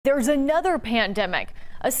There's another pandemic,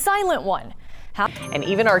 a silent one. And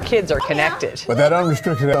even our kids are connected. But that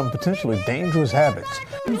unrestricted on potentially dangerous habits.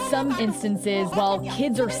 In some instances, while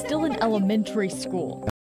kids are still in elementary school,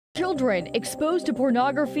 children exposed to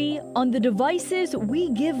pornography on the devices we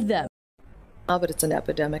give them. But it's an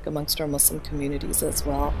epidemic amongst our Muslim communities as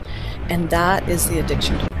well. And that is the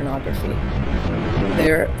addiction to pornography.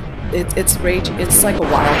 It's like a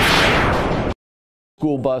wildfire.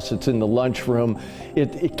 School bus, it's in the lunchroom.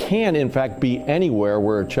 It can, in fact, be anywhere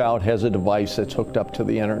where a child has a device that's hooked up to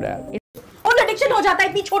the internet. Addiction हो जाता है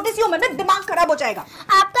इतनी छोटी सी उम्र में दिमाग खराब हो जाएगा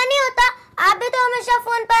आपका नहीं होता आप भी तो हमेशा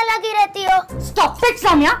फोन पर लगी रहती हो stop it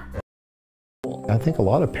Samia I think a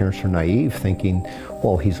lot of parents are naive thinking,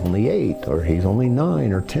 well, he's only 8 or he's only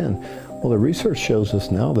 9 or 10. Well, the research shows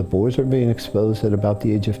us now that boys are being exposed at about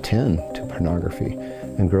the age of 10 to pornography,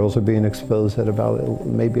 and girls are being exposed at about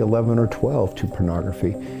maybe 11 or 12 to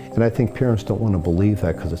pornography. And I think parents don't want to believe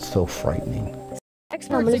that because it's so frightening.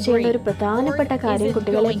 നമ്മൾ ചെയ്യേണ്ട ഒരു പ്രധാനപ്പെട്ട കാര്യം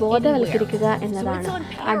കുട്ടികളെ ബോധവൽക്കരിക്കുക എന്നതാണ്.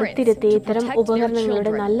 അടുത്തിരുത്തി ഇത്തരം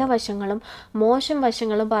ഉപകരണങ്ങളുടെ നല്ല വശങ്ങളും മോശം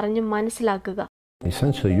വശങ്ങളും പറഞ്ഞ് മനസ്സിലാക്കുക.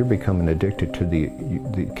 Essentially, you're becoming addicted to the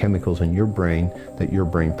chemicals in your brain that your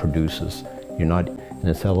brain produces. You're not, and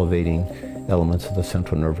it's elevating elements of the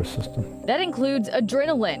central nervous system. That includes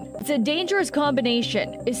adrenaline. It's a dangerous combination,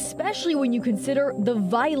 especially when you consider the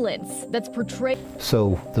violence that's portrayed. So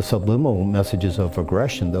the subliminal messages of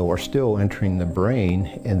aggression, though, are still entering the brain,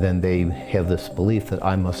 and then they have this belief that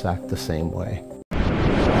I must act the same way.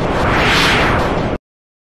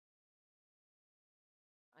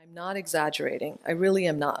 I'm not exaggerating. I really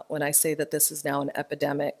am not when I say that this is now an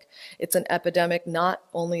epidemic. It's an epidemic not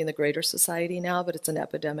only in the greater society now, but it's an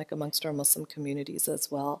epidemic amongst our Muslim communities as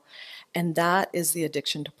well. And that is the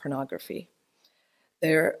addiction to pornography.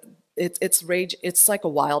 It's like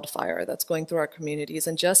a wildfire that's going through our communities.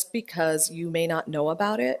 And just because you may not know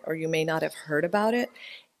about it or you may not have heard about it,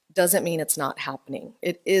 doesn't mean it's not happening.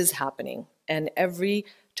 It is happening. And every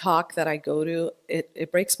talk that I go to, it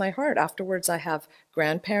breaks my heart. Afterwards, I have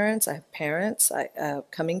grandparents, I have parents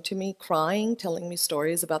coming to me crying, telling me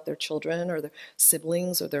stories about their children or their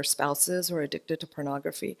siblings or their spouses who are addicted to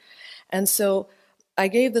pornography. And so I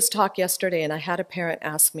gave this talk yesterday and I had a parent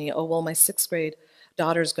ask me, oh, well, my 6th grade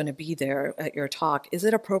daughter is going to be there at your talk. Is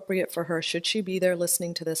it appropriate for her? Should she be there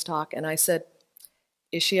listening to this talk? And I said,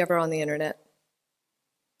 is she ever on the internet?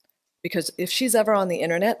 Because if she's ever on the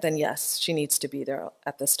internet, then yes, she needs to be there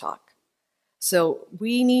at this talk. So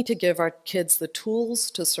we need to give our kids the tools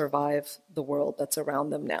to survive the world that's around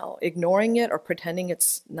them now. Ignoring it or pretending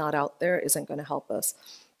it's not out there isn't going to help us.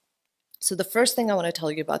 So the first thing I want to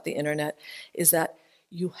tell you about the internet is that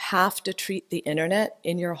you have to treat the internet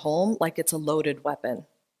in your home like it's a loaded weapon.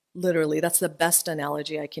 Literally, that's the best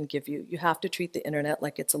analogy I can give you. You have to treat the internet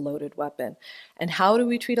like it's a loaded weapon. And how do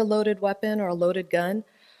we treat a loaded weapon or a loaded gun?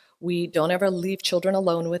 We don't ever leave children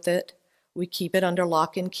alone with it. We keep it under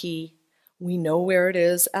lock and key. We know where it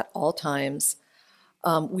is at all times.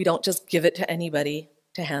 We don't just give it to anybody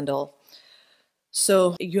to handle. So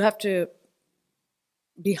you have to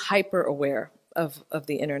be hyper aware of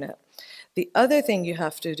the internet. The other thing you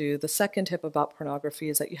have to do, the second tip about pornography,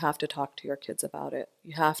 is that you have to talk to your kids about it.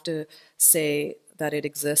 You have to say that it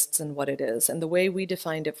exists and what it is. And the way we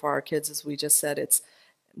defined it for our kids is we just said it's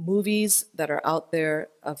movies that are out there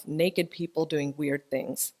of naked people doing weird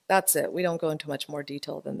things. That's it. We don't go into much more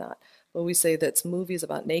detail than that. But we say that it's movies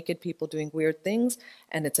about naked people doing weird things,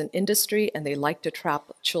 and it's an industry, and they like to trap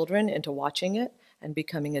children into watching it and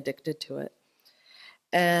becoming addicted to it.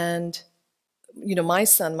 And, you know, my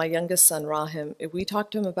son, my youngest son, Rahim, we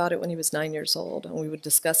talked to him about it when he was 9 years old, and we would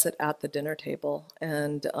discuss it at the dinner table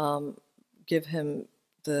and give him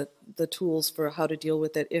the tools for how to deal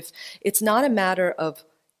with it. If it's not a matter of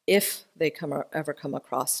if they ever come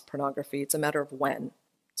across pornography, it's a matter of when.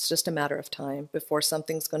 It's just a matter of time before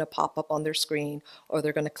something's going to pop up on their screen or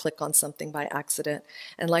they're going to click on something by accident.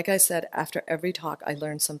 And like I said, after every talk, I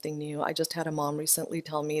learned something new. I just had a mom recently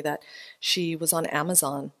tell me that she was on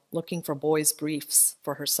Amazon looking for boys' briefs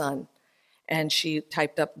for her son. And she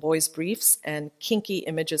typed up boys' briefs and kinky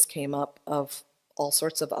images came up of all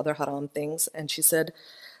sorts of other haram things. And she said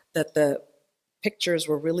that the pictures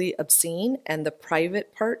were really obscene and the private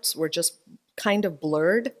parts were just kind of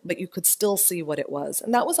blurred, but you could still see what it was.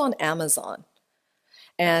 And that was on Amazon.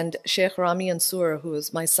 And Sheikh Rami Ansur, who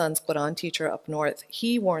is my son's Quran teacher up north,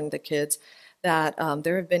 he warned the kids that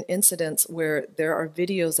there have been incidents where there are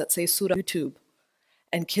videos that say Surah YouTube,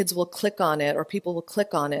 and kids will click on it or people will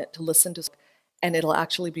click on it to listen to, and it'll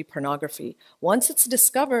actually be pornography. Once it's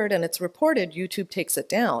discovered and it's reported, YouTube takes it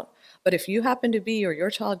down. But if you happen to be, or your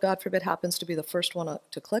child, God forbid, happens to be the first one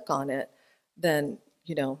to click on it, then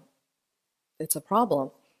it's a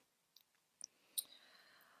problem.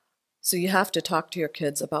 So you have to talk to your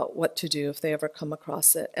kids about what to do if they ever come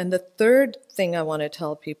across it. And the third thing I want to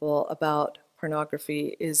tell people about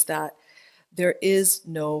pornography is that there is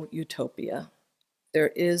no utopia. There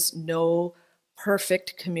is no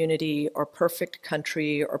perfect community or perfect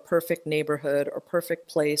country or perfect neighborhood or perfect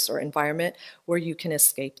place or environment where you can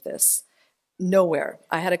escape this. Nowhere.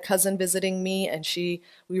 I had a cousin visiting me, and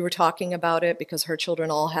we were talking about it because her children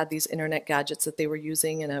all had these internet gadgets that they were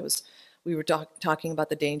using, and we were talking about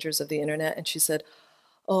the dangers of the internet, and she said,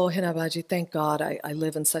 "Oh, Hina Baji, thank God I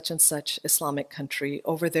live in such and such Islamic country.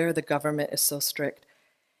 Over there, the government is so strict."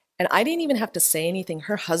 And I didn't even have to say anything.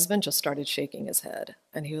 Her husband just started shaking his head,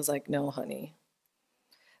 and he was like, "No, honey."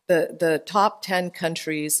 The top 10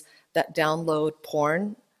 countries that download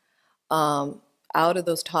porn, out of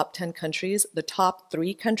those top 10 countries, the top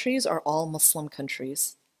 3 countries are all Muslim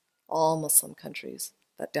countries. All Muslim countries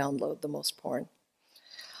that download the most porn.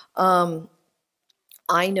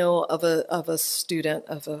 I know of a student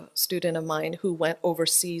of mine who went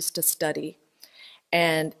overseas to study,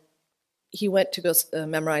 and he went to go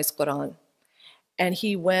memorize Quran. And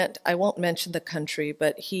he went, I won't mention the country,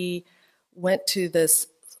 but he went to this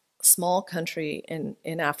small country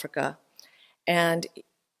in Africa. And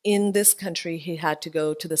in this country, he had to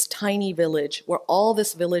go to this tiny village where all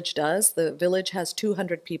this village does. The village has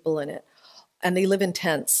 200 people in it, and they live in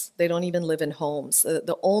tents. They don't even live in homes.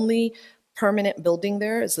 The only permanent building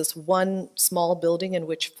there is this one small building in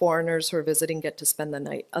which foreigners who are visiting get to spend the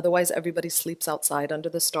night. Otherwise, everybody sleeps outside under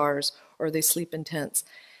the stars, or they sleep in tents.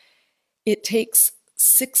 It takes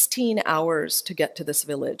 16 hours to get to this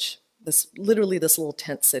village, literally this little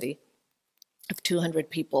tent city of 200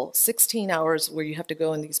 people. 16 hours where you have to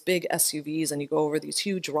go in these big SUVs and you go over these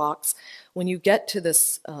huge rocks. When you get to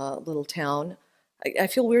this little town, I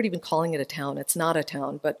feel weird even calling it a town. It's not a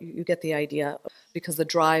town, but you get the idea, because the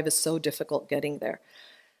drive is so difficult getting there.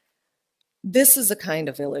 This is a kind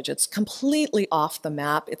of village. It's completely off the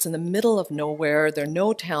map. It's in the middle of nowhere. There are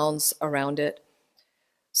no towns around it.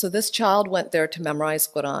 So this child went there to memorize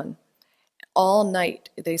Quran. All night,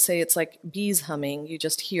 they say it's like bees humming. You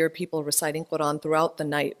just hear people reciting Quran throughout the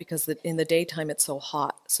night, because in the daytime it's so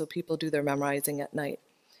hot. So people do their memorizing at night.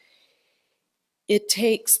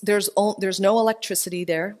 There's no electricity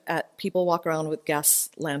there. People walk around with gas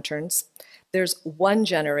lanterns. There's one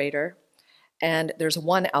generator, and there's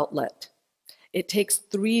one outlet. It takes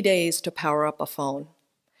 3 days to power up a phone.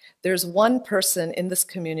 There's one person in this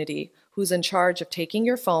community who's in charge of taking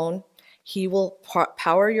your phone. He will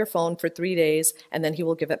power your phone for 3 days, and then he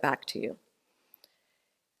will give it back to you.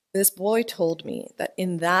 This boy told me that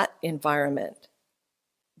in that environment,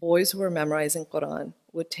 boys who were memorizing Quran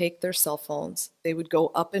would take their cell phones, they would go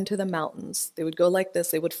up into the mountains, they would go like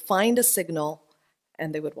this, they would find a signal,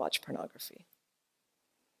 and they would watch pornography.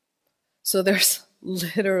 So there's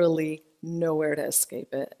literally nowhere to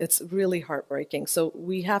escape it. It's really heartbreaking. So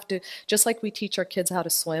we have to, just like we teach our kids how to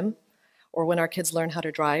swim, or when our kids learn how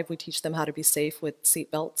to drive, we teach them how to be safe with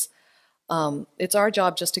seatbelts. It's our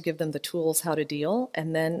job just to give them the tools how to deal,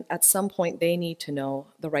 and then at some point they need to know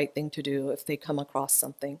the right thing to do if they come across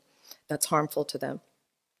something that's harmful to them.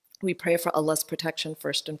 We pray for Allah's protection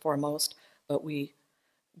first and foremost, but we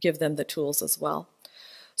give them the tools as well.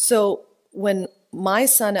 So when my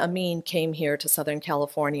son Amin came here to Southern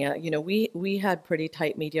California, we had pretty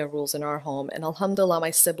tight media rules in our home, and alhamdulillah,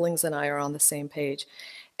 my siblings and I are on the same page.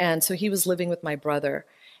 And so he was living with my brother,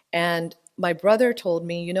 and my brother told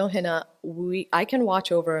me, Hina, I can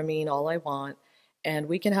watch over Amin all I want, and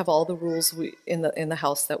we can have all the rules in the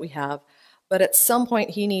house that we have, but at some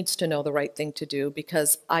point he needs to know the right thing to do,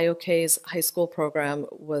 because IOK's high school program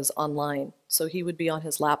was online. So he would be on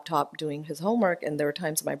his laptop doing his homework, and there were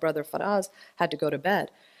times my brother Faraz had to go to bed.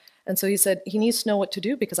 And so he said he needs to know what to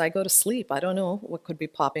do, because I go to sleep. I don't know what could be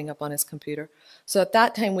popping up on his computer. So at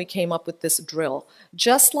that time we came up with this drill.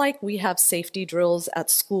 Just like we have safety drills at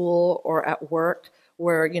school or at work,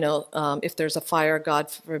 where, if there's a fire,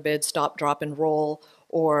 God forbid, stop, drop, and roll,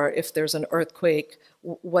 or if there's an earthquake,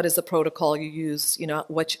 what is the protocol you use?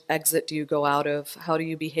 Which exit do you go out of? How do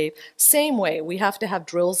you behave? Same way, we have to have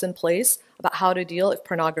drills in place about how to deal if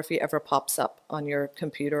pornography ever pops up on your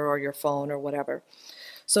computer or your phone or whatever.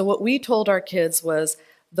 So what we told our kids was,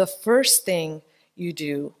 the first thing you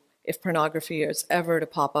do if pornography is ever to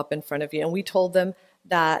pop up in front of you, and we told them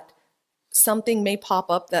that something may pop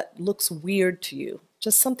up that looks weird to you.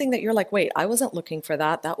 Just something that you're like, wait, I wasn't looking for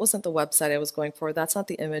that. That wasn't the website I was going for. That's not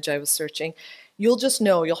the image I was searching. You'll just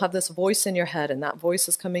know, you'll have this voice in your head, and that voice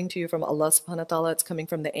is coming to you from Allah subhanahu wa ta'ala. It's coming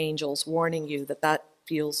from the angels warning you that that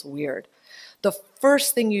feels weird. the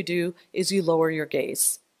first thing you do is you lower your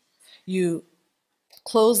gaze. You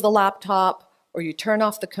close the laptop, or you turn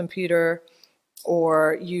off the computer,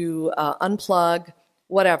 or you unplug,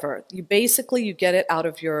 whatever. You get it out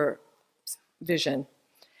of your vision.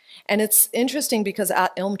 And it's interesting because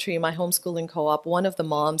at Elm Tree, my homeschooling co-op, one of the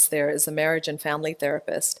moms there is a marriage and family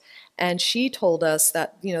therapist. And she told us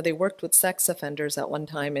that, they worked with sex offenders at one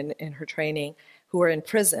time in her training who were in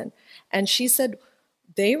prison. And she said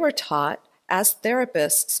they were taught as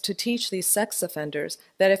therapists to teach these sex offenders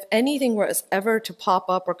that if anything was ever to pop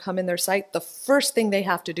up or come in their sight, the first thing they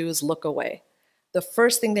have to do is look away. The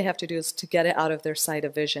first thing they have to do is to get it out of their sight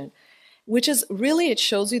of vision. Which is really, it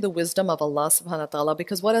shows you the wisdom of Allah subhanahu wa ta'ala,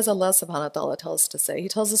 because what does Allah subhanahu wa ta'ala tell us to say? He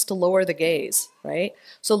tells us to lower the gaze, right?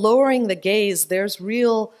 So lowering the gaze, there's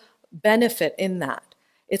real benefit in that.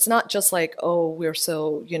 It's not just like, oh, we're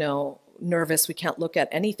so, nervous, we can't look at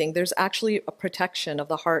anything. There's actually a protection of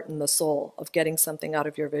the heart and the soul of getting something out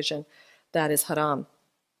of your vision that is haram.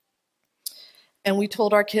 And we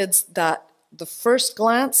told our kids that the first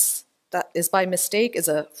glance that is by mistake is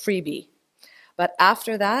a freebie. But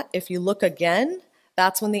after that, if you look again,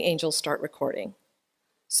 that's when the angels start recording.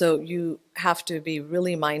 So you have to be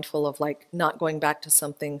really mindful of not going back to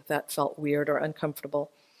something that felt weird or uncomfortable.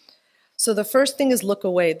 So the first thing is look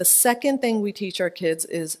away. The second thing we teach our kids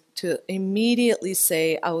is to immediately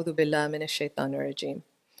say, A'udhu billahi minash shaitanir rajim.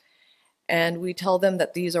 And we tell them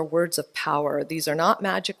that these are words of power. These are not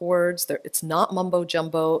magic words. It's not mumbo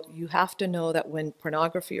jumbo. You have to know that when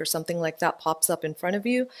pornography or something like that pops up in front of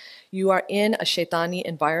you, you are in a shaitani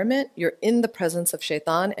environment. You're in the presence of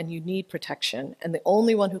shaitan and you need protection. And the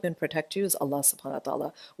only one who can protect you is Allah subhanahu wa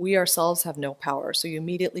ta'ala. We ourselves have no power. So you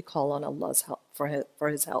immediately call on Allah's help for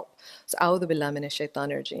his help. So A'udhu billahi minash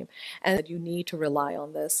shaitanir rajim. And you need to rely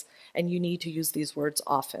on this and you need to use these words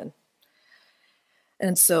often.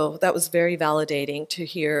 And so that was very validating to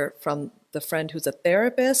hear from the friend who's a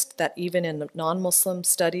therapist that even in non-Muslim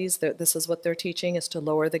studies, this is what they're teaching, is to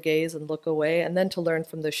lower the gaze and look away, and then to learn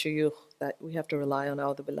from the shuyukh that we have to rely on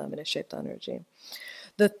A'udhu billahi minash shaitanir rajim.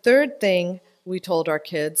 The third thing we told our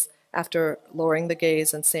kids after lowering the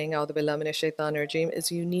gaze and saying A'udhu billahi minash shaitanir rajim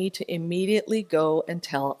is you need to immediately go and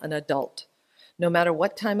tell an adult. No matter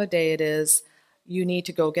what time of day it is, you need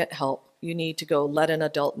to go get help. You need to go let an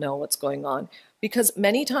adult know what's going on. Because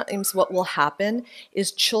many times what will happen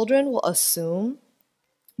is children will assume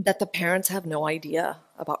that the parents have no idea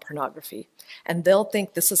about pornography. And they'll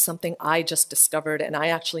think this is something I just discovered and I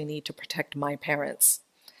actually need to protect my parents.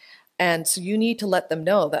 And so you need to let them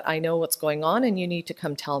know that I know what's going on and you need to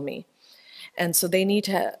come tell me. And so they need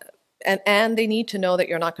to, and they need to know that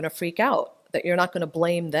you're not going to freak out, that you're not going to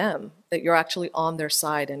blame them, that you're actually on their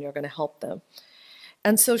side and you're going to help them.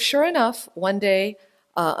 And so sure enough, one day,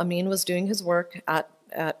 Amin was doing his work at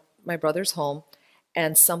my brother's home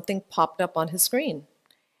and something popped up on his screen.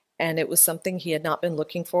 And it was something he had not been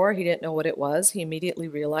looking for. He didn't know what it was. He immediately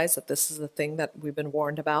realized that this is the thing that we've been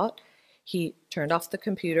warned about. He turned off the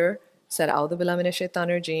computer, said, A'udhu billahi minash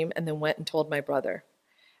shaitanir rajim, and then went and told my brother.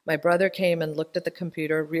 My brother came and looked at the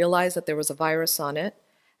computer, realized that there was a virus on it,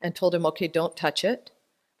 and told him, okay, don't touch it.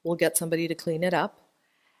 We'll get somebody to clean it up.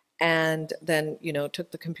 And then,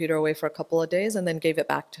 took the computer away for a couple of days and then gave it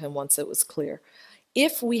back to him once it was clear.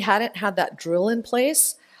 If we hadn't had that drill in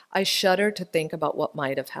place, I shudder to think about what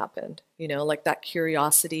might have happened. Like that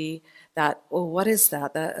curiosity, that, oh, what is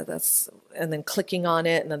that? That's, and then clicking on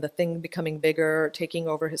it and then the thing becoming bigger, or taking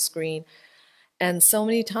over his screen. And so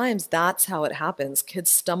many times that's how it happens.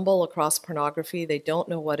 Kids stumble across pornography. They don't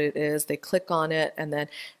know what it is. They click on it. And then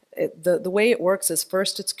the way it works is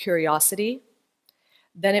first it's curiosity.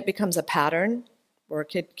 Then it becomes a pattern where a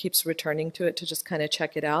kid keeps returning to it to just kind of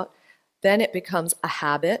check it out. Then it becomes a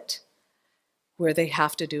habit where they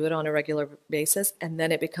have to do it on a regular basis. And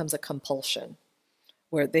then it becomes a compulsion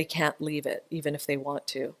where they can't leave it even if they want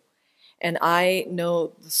to. And I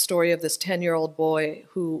know the story of this 10-year-old boy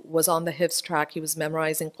who was on the Hifz track. He was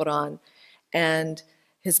memorizing Quran. And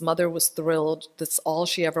his mother was thrilled. That's all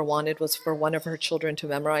she ever wanted was for one of her children to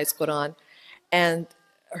memorize Quran. And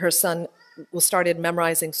her son started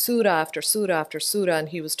memorizing surah after surah after surah, and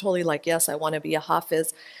he was totally like, yes, I want to be a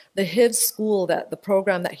hafiz. The Hifz school, the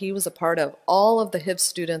program that he was a part of, all of the Hifz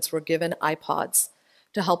students were given iPods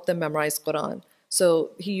to help them memorize Quran.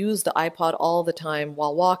 So he used the iPod all the time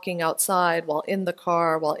while walking outside, while in the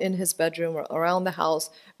car, while in his bedroom, or around the house,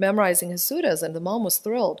 memorizing his surahs, and the mom was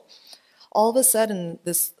thrilled. All of a sudden,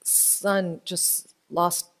 this son just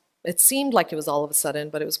lost. It seemed like it was all of a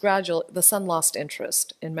sudden, but it was gradual. The son lost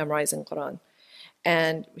interest in memorizing Quran.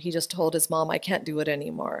 And he just told his mom, I can't do it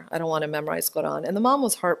anymore. I don't want to memorize Quran. And the mom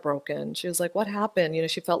was heartbroken. She was like, what happened? You know,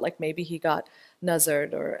 she felt like maybe he got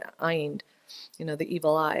nazared or ained, you know, the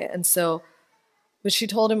evil eye. And so, but she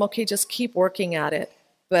told him, okay, just keep working at it.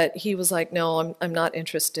 But he was like, no, I'm not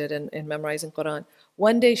interested in memorizing Quran.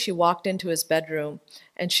 One day she walked into his bedroom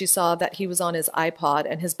and she saw that he was on his iPod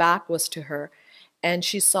and his back was to her. And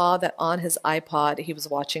she saw that on his iPod, he was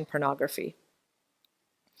watching pornography.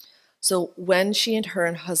 So when she and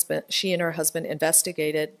her husband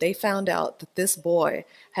investigated, they found out that this boy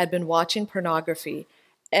had been watching pornography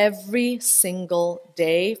every single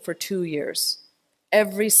day for 2 years.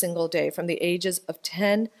 Every single day, from the ages of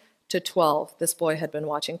 10 to 12, this boy had been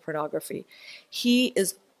watching pornography. He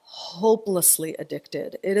is hopelessly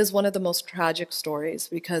addicted. It is one of the most tragic stories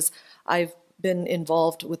because I've been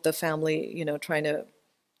involved with the family, you know, trying to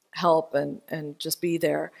help and just be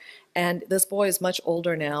there. And this boy is much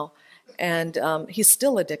older now, and he's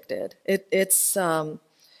still addicted. The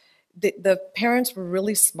parents were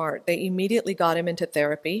really smart. They immediately got him into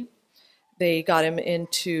therapy. They got him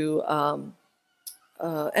into,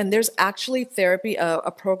 and there's actually therapy,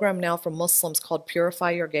 a program now for Muslims called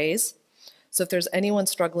Purify Your Gaze. So if there's anyone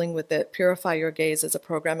struggling with it, Purify Your Gaze is a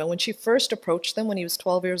program. And when she first approached them when he was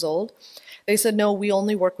 12 years old, they said, no, we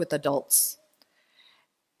only work with adults.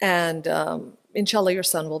 And inshallah, your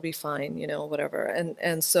son will be fine, you know, whatever.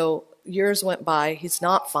 And so years went by, he's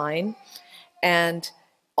not fine. And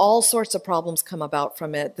all sorts of problems come about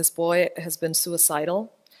from it. This boy has been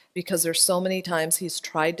suicidal because there's so many times he's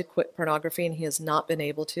tried to quit pornography and he has not been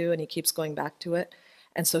able to, and he keeps going back to it.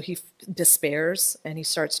 And so he despairs and he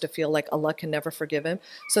starts to feel like Allah can never forgive him.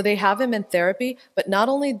 So they have him in therapy, but not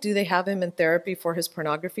only do they have him in therapy for his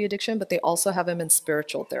pornography addiction, but they also have him in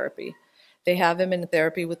spiritual therapy. They have him in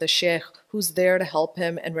therapy with a sheikh who's there to help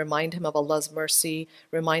him and remind him of Allah's mercy,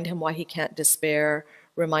 remind him why he can't despair,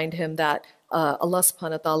 remind him that Allah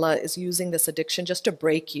subhanahu wa ta'ala is using this addiction just to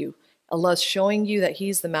break you. Allah is showing you that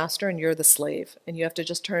He's the master and you're the slave, and you have to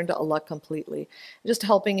just turn to Allah completely. Just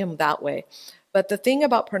helping him that way. But the thing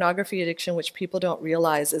about pornography addiction, which people don't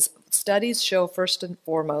realize, is studies show first and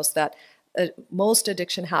foremost that most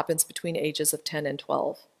addiction happens between ages of 10 and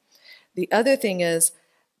 12. The other thing is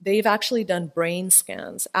they've actually done brain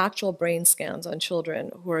scans, actual brain scans on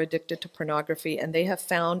children who are addicted to pornography, and they have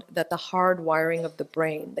found that the hard wiring of the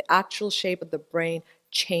brain, the actual shape of the brain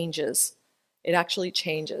changes. It actually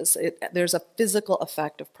changes. There's a physical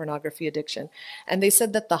effect of pornography addiction. And they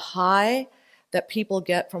said that the high that people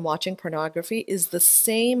get from watching pornography is the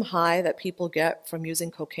same high that people get from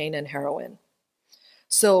using cocaine and heroin.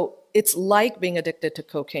 So it's like being addicted to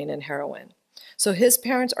cocaine and heroin. So his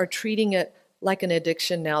parents are treating it like an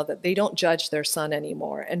addiction now, that they don't judge their son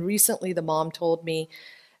anymore. And recently the mom told me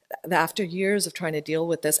that after years of trying to deal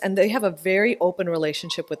with this, and they have a very open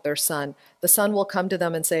relationship with their son. The son will come to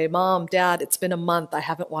them and say, Mom, Dad, it's been a month, I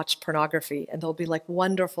haven't watched pornography. And they'll be like,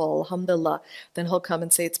 wonderful, alhamdulillah. Then he'll come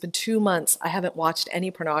and say, it's been 2 months, I haven't watched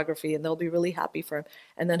any pornography. And they'll be really happy for him.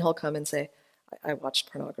 And then he'll come and say, I watched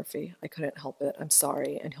pornography, I couldn't help it, I'm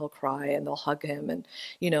sorry. And he'll cry and they'll hug him. And,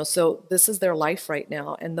 you know, so this is their life right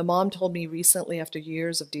now. And the mom told me recently, after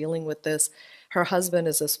years of dealing with this, her husband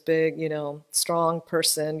is this big, you know, strong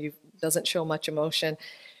person, doesn't show much emotion.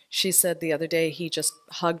 She said the other day he just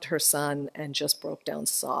hugged her son and just broke down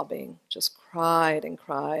sobbing, just cried and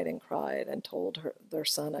cried and cried and told their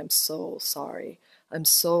son, I'm so sorry. I'm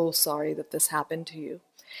so sorry that this happened to you.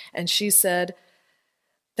 And she said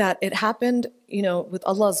that it happened, you know, with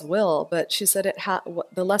Allah's will, but she said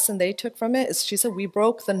the lesson they took from it is, she said, we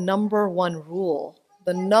broke the number one rule,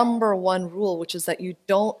 which is that you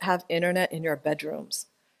don't have internet in your bedrooms.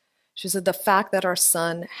 She said the fact that our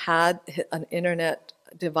son had an internet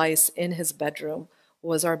device in his bedroom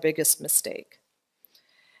was our biggest mistake.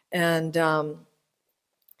 And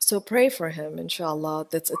so pray for him, inshallah.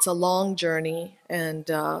 It's a long journey, and,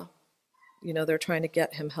 you know, they're trying to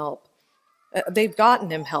get him help. They've gotten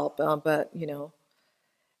him help, but, you know,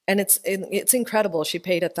 and it's incredible. She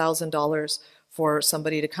paid $1,000 for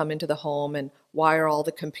somebody to come into the home and wire all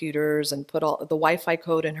the computers and put all the Wi-Fi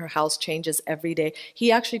code in her house changes every day.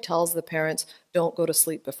 He actually tells the parents, don't go to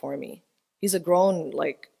sleep before me. He's a grown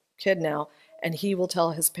kid now, and he will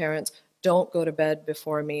tell his parents, don't go to bed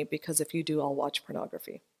before me, because if you do, I'll watch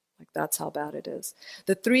pornography. That's how bad it is.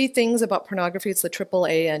 The 3 things about pornography, it's the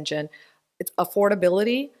AAA engine. It's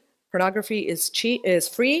affordability. Pornography is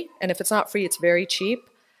free, and if it's not free, it's very cheap.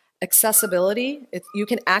 Accessibility, you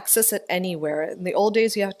can access it anywhere. In the old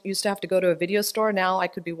days, you used to have to go to a video store. Now I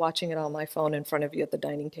could be watching it on my phone in front of you at the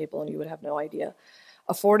dining table and you would have no idea.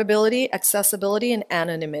 Affordability, accessibility, and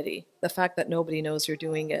anonymity, the fact that nobody knows you're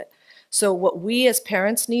doing it. So what we as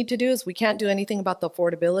parents need to do is we can't do anything about the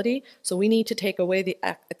affordability, so we need to take away the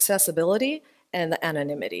accessibility and the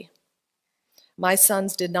anonymity. My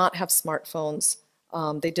sons did not have smartphones.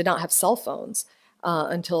 They did not have cell phones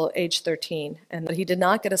until age 13. And he did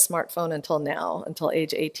not get a smartphone until now, until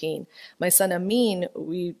age 18. My son Amin,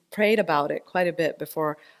 we prayed about it quite a bit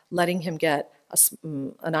before letting him get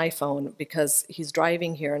an iPhone, because he's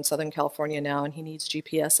driving here in Southern California now and he needs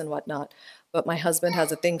GPS and whatnot. But my husband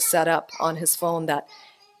has a thing set up on his phone that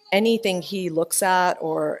anything he looks at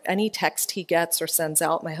or any text he gets or sends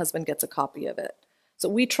out, my husband gets a copy of it. So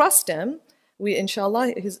we trust him. We,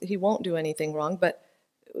 inshallah, he won't do anything wrong, but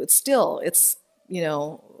still, it's, you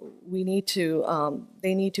know, we need to,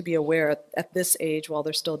 they need to be aware at this age while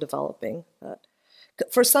they're still developing.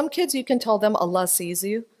 For some kids, you can tell them Allah sees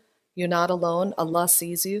you. You're not alone. Allah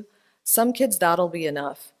sees you. Some kids, that'll be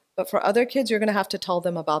enough. But for other kids, you're going to have to tell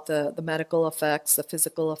them about the medical effects, the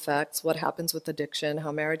physical effects, what happens with addiction,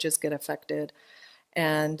 how marriages get affected.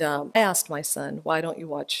 And I asked my son, why don't you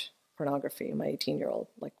watch pornography, my 18-year-old?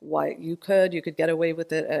 Like, why? You could get away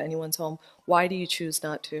with it at anyone's home. Why do you choose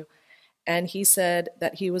not to? And he said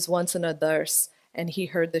that he was once in a dars and he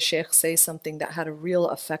heard the sheikh say something that had a real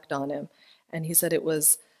effect on him. And he said it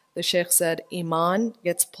was, the sheikh said, Iman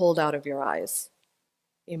gets pulled out of your eyes.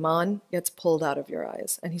 Iman gets pulled out of your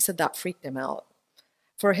eyes. And he said that freaked him out.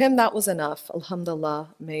 For him, that was enough.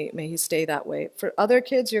 Alhamdulillah, may he stay that way. For other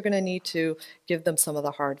kids, you're going to need to give them some of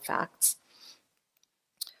the hard facts.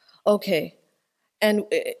 Okay, and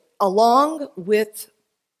along with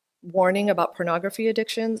warning about pornography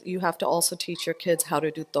addictions, you have to also teach your kids how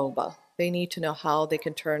to do tawbah. They need to know how they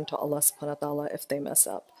can turn to Allah subhanahu wa ta'ala if they mess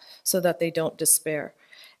up, so that they don't despair.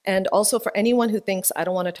 And also for anyone who thinks, I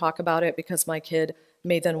don't want to talk about it because my kid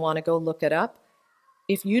may then want to go look it up,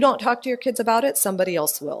 if you don't talk to your kids about it, somebody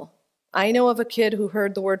else will. I know of a kid who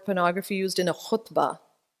heard the word pornography used in a khutbah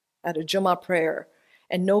at a Jummah prayer,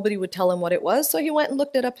 and nobody would tell him what it was, so he went and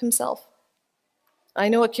looked it up himself. I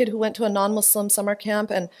know a kid who went to a non-Muslim summer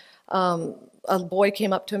camp, and a boy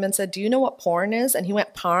came up to him and said, do you know what porn is? And he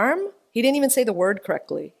went, parm? He didn't even say the word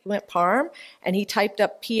correctly. He went, parm, and he typed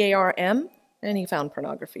up P-A-R-M, and he found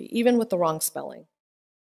pornography, even with the wrong spelling.